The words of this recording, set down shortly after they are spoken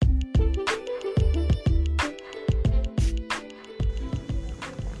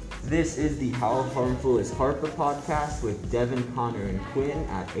This is the How Harmful is HARPA podcast with Devin, Connor, and Quinn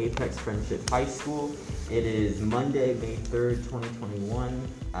at Apex Friendship High School. It is Monday, May 3rd, 2021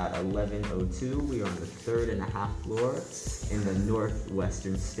 at 11:02. We are on the 3rd and a half floor in the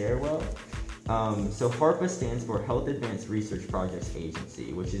northwestern stairwell. So HARPA stands for Health Advanced Research Projects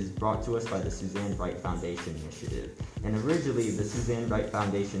Agency, which is brought to us by the Suzanne Wright Foundation Initiative. And originally, the Suzanne Wright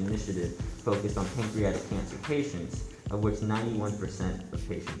Foundation Initiative focused on pancreatic cancer patients, of which 91% of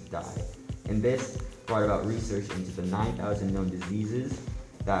patients die. And this brought about research into the 9,000 known diseases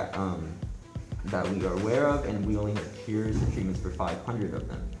that we are aware of, and we only have cures and treatments for 500 of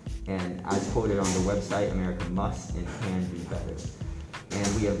them. And as quoted on the website, America must and can do better.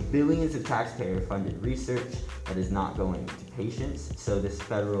 And we have billions of taxpayer-funded research that is not going to patients, so this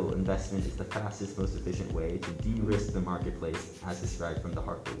federal investment is the fastest, most efficient way to de-risk the marketplace as described from the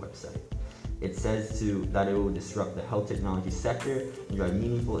HARPA website. It says that it will disrupt the health technology sector and drive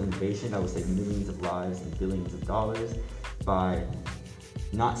meaningful innovation that will save millions of lives and billions of dollars by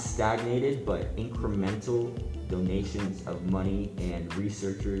not stagnated, but incremental donations of money and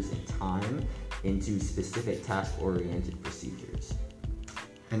researchers and time into specific task-oriented procedures.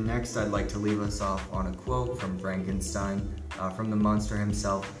 And next, I'd like to leave us off on a quote from Frankenstein, from the monster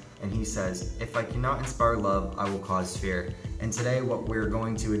himself, and he says, "If I cannot inspire love, I will cause fear." And today, what we're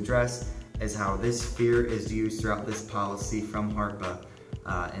going to address is how this fear is used throughout this policy from HARPA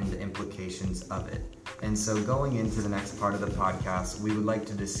and the implications of it. And so going into the next part of the podcast, we would like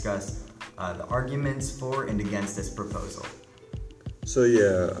to discuss the arguments for and against this proposal. So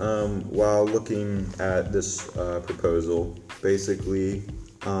while looking at this proposal, basically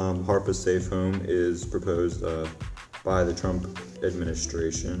HARPA Safe Home is proposed by the Trump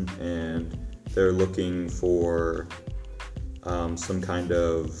administration, and they're looking for some kind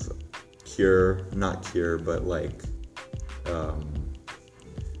of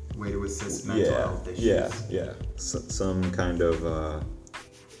way to assist mental health issues. Some kind of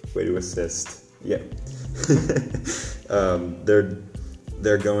way to assist.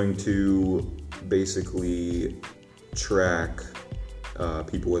 They're going to basically track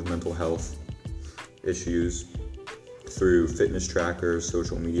people with mental health issues through fitness trackers,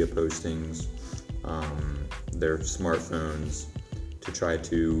 social media postings, their smartphones, to try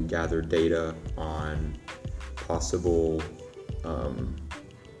to gather data on possible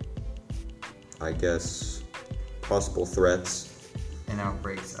threats and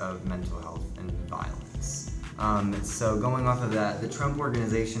outbreaks of mental health and violence. So going off of that, the Trump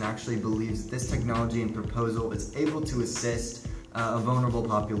organization actually believes this technology and proposal is able to assist a vulnerable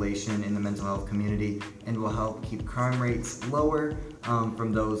population in the mental health community and will help keep crime rates lower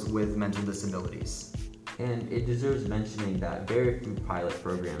from those with mental disabilities. And it deserves mentioning that very few pilot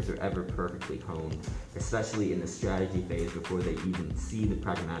programs are ever perfectly honed, especially in the strategy phase before they even see the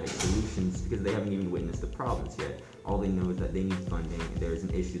pragmatic solutions, because they haven't even witnessed the problems yet. All they know is that they need funding and there's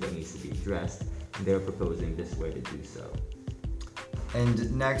an issue that needs to be addressed, and they're proposing this way to do so.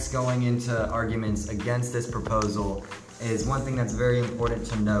 And next, going into arguments against this proposal, is one thing that's very important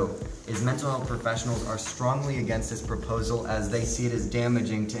to note is mental health professionals are strongly against this proposal as they see it as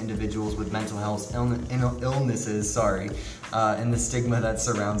damaging to individuals with mental health illnesses, and the stigma that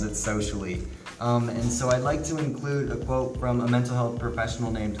surrounds it socially. And so I'd like to include a quote from a mental health professional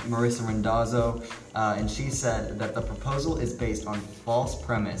named Marissa Randazzo, and she said that the proposal is based on false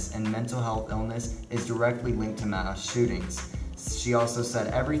premise and mental health illness is directly linked to mass shootings. She also said,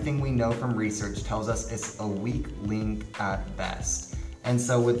 "Everything we know from research tells us it's a weak link at best." And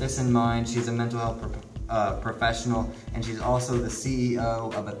so with this in mind, she's a mental health professional, and she's also the CEO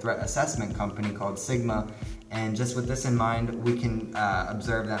of a threat assessment company called Sigma. And just with this in mind, we can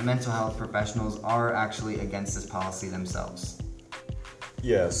observe that mental health professionals are actually against this policy themselves.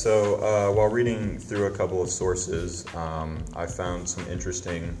 So while reading through a couple of sources, I found some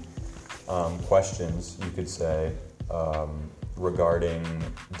interesting questions, you could say, regarding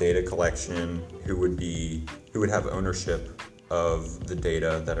data collection, who would have ownership of the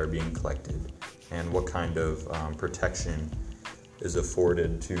data that are being collected, and what kind of protection is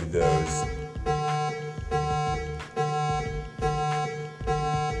afforded to those.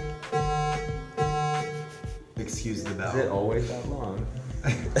 Excuse the bell. Is it always that long?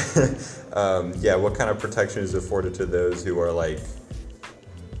 What kind of protection is afforded to those who are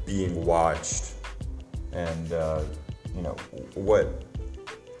being watched, and what?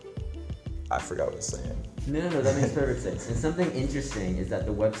 I forgot what I was saying. No, that makes perfect sense. And something interesting is that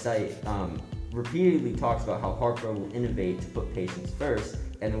the website repeatedly talks about how HARPA will innovate to put patients first,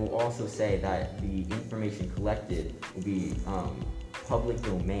 and it will also say that the information collected will be public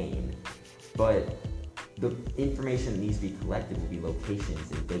domain. But the information that needs to be collected will be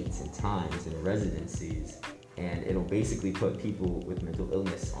locations and dates and times and residencies, and it'll basically put people with mental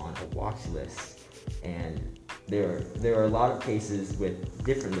illness on a watch list. And there are a lot of cases with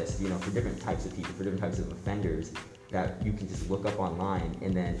different lists, for different types of people, for different types of offenders, that you can just look up online,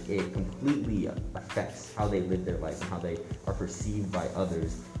 and then it completely affects how they live their life and how they are perceived by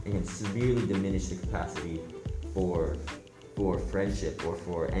others, and can severely diminish the capacity for friendship or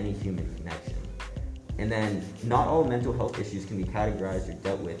for any human connection. And then not all mental health issues can be categorized or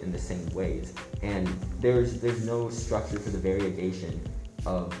dealt with in the same ways, and there's no structure for the variegation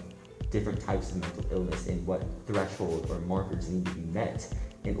of different types of mental illness and what threshold or markers need to be met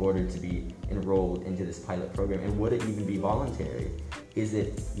in order to be enrolled into this pilot program. And would it even be voluntary? Is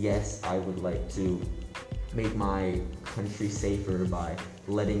it, yes, I would like to make my country safer by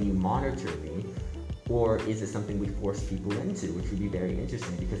letting you monitor me, or is it something we force people into, which would be very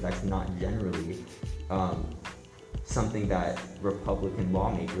interesting, because that's not generally something that Republican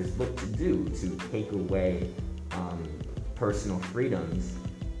lawmakers look to do, to take away personal freedoms,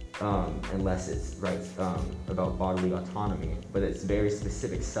 unless it's about bodily autonomy. But it's very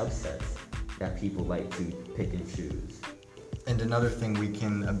specific subsets that people like to pick and choose. And another thing we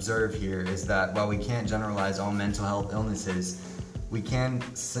can observe here is that while we can't generalize all mental health illnesses, we can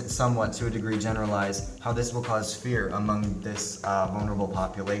somewhat, to a degree, generalize how this will cause fear among this vulnerable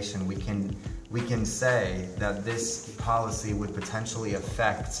population. We can say that this policy would potentially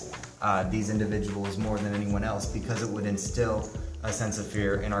affect these individuals more than anyone else, because it would instill a sense of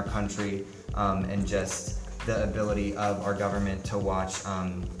fear in our country, and just the ability of our government to watch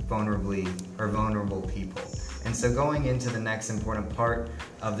vulnerable people. And so going into the next important part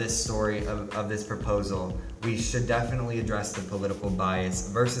of this story, of this proposal, we should definitely address the political bias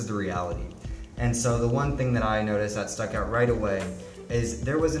versus the reality. And so the one thing that I noticed that stuck out right away is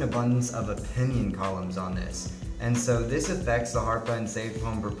there was an abundance of opinion columns on this. And so this affects the HARPA and Safe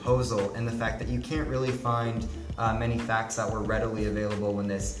Home proposal, and the fact that you can't really find many facts that were readily available when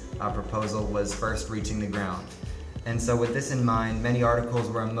this proposal was first reaching the ground. And so with this in mind, many articles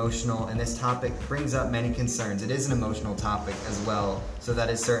were emotional, and this topic brings up many concerns. It is an emotional topic as well, so that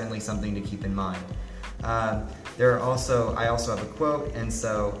is certainly something to keep in mind. I also have a quote, and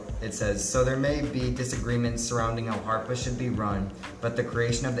so it says, "So there may be disagreements surrounding how HARPA should be run, but the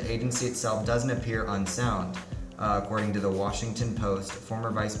creation of the agency itself doesn't appear unsound. According to the Washington Post, former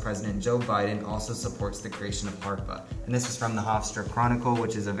Vice President Joe Biden also supports the creation of HARPA." And this was from the Hofstra Chronicle,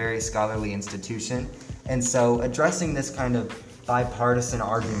 which is a very scholarly institution. And so addressing this kind of bipartisan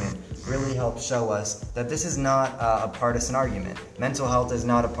argument really helps show us that this is not a partisan argument. Mental health is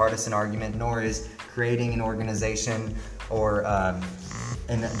not a partisan argument, nor is creating an organization or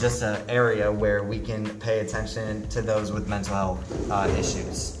in just an area where we can pay attention to those with mental health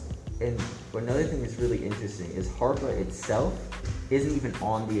issues. And another thing that's really interesting is HARPA itself isn't even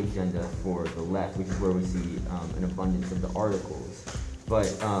on the agenda for the left, which is where we see an abundance of the articles. But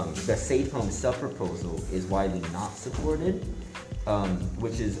the Safe Home sub-proposal is widely not supported,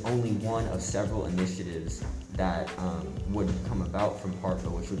 which is only one of several initiatives that would come about from HARPA,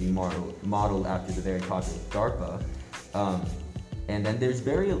 which would be modeled after the very popular DARPA. And then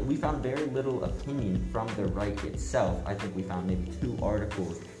we found very little opinion from the right itself. I think we found maybe 2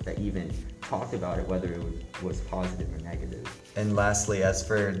 articles that even talked about it, whether it was positive or negative. And lastly, as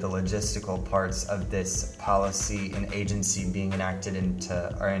for the logistical parts of this policy and agency being enacted,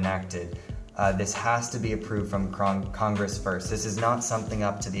 this has to be approved from Congress first. This is not something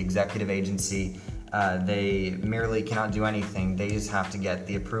up to the executive agency. They merely cannot do anything. They just have to get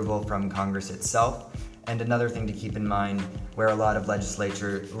the approval from Congress itself. And another thing to keep in mind, where a lot of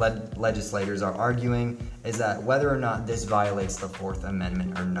legislators are arguing, is that whether or not this violates the Fourth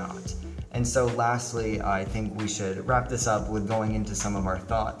Amendment or not. And so lastly, I think we should wrap this up with going into some of our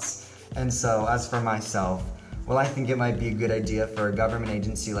thoughts. And so as for myself, well, I think it might be a good idea for a government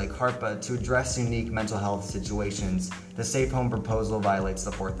agency like HARPA to address unique mental health situations. The Safe Home proposal violates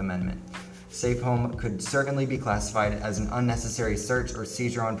the Fourth Amendment. Safe Home could certainly be classified as an unnecessary search or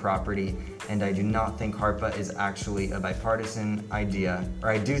seizure on property, and I do not think HARPA is actually a bipartisan idea, or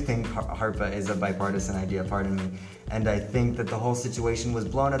I do think HARPA is a bipartisan idea, pardon me, and I think that the whole situation was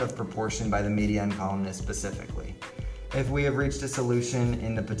blown out of proportion by the media and columnists specifically. If we have reached a solution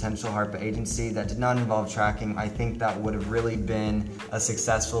in the potential HARPA agency that did not involve tracking, I think that would have really been a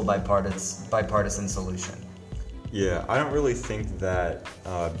successful bipartisan solution. Yeah, I don't really think that,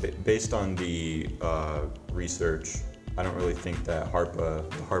 based on the research, I don't really think that the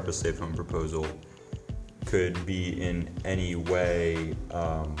HARPA Safe Home proposal could be in any way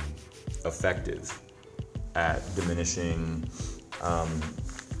effective at diminishing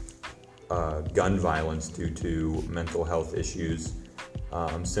gun violence due to mental health issues,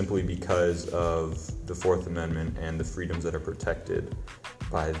 simply because of the Fourth Amendment and the freedoms that are protected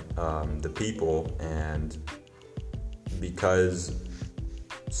by the people, and because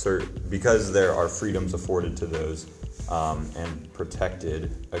there are freedoms afforded to those and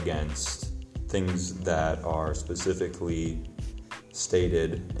protected against things that are specifically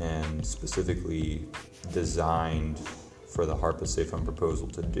stated and specifically designed for the HARPA Safe Home proposal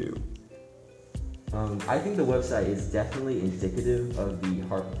to do. I think the website is definitely indicative of the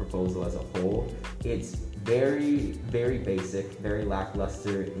HARPA proposal as a whole. It's very, very basic, very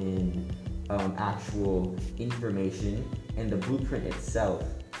lackluster in actual information, and the blueprint itself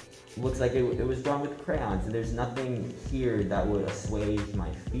looks like it was drawn with crayons, and there's nothing here that would assuage my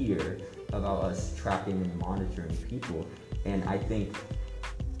fear about us tracking and monitoring people. And I think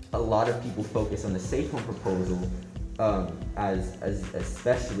a lot of people focus on the Safe Home proposal as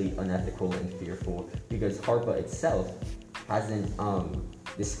especially unethical and fearful, because HARPA itself hasn't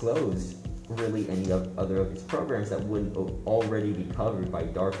disclosed really any other of its programs that wouldn't already be covered by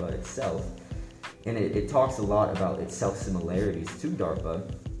DARPA itself. And it talks a lot about its self-similarities to DARPA,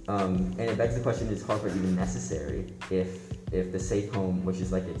 and it begs the question, is HARPA even necessary if the Safe Home, which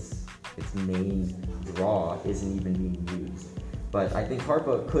is like its main draw, isn't even being used? But I think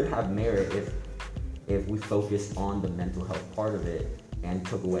HARPA could have merit if we focused on the mental health part of it and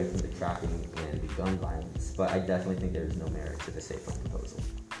took away from the tracking and the gun violence. But I definitely think there is no merit to the Safe Home proposal.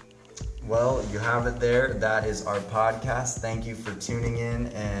 Well, you have it there. That is our podcast. Thank you for tuning in,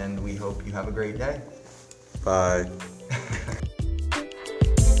 and we hope you have a great day. Bye.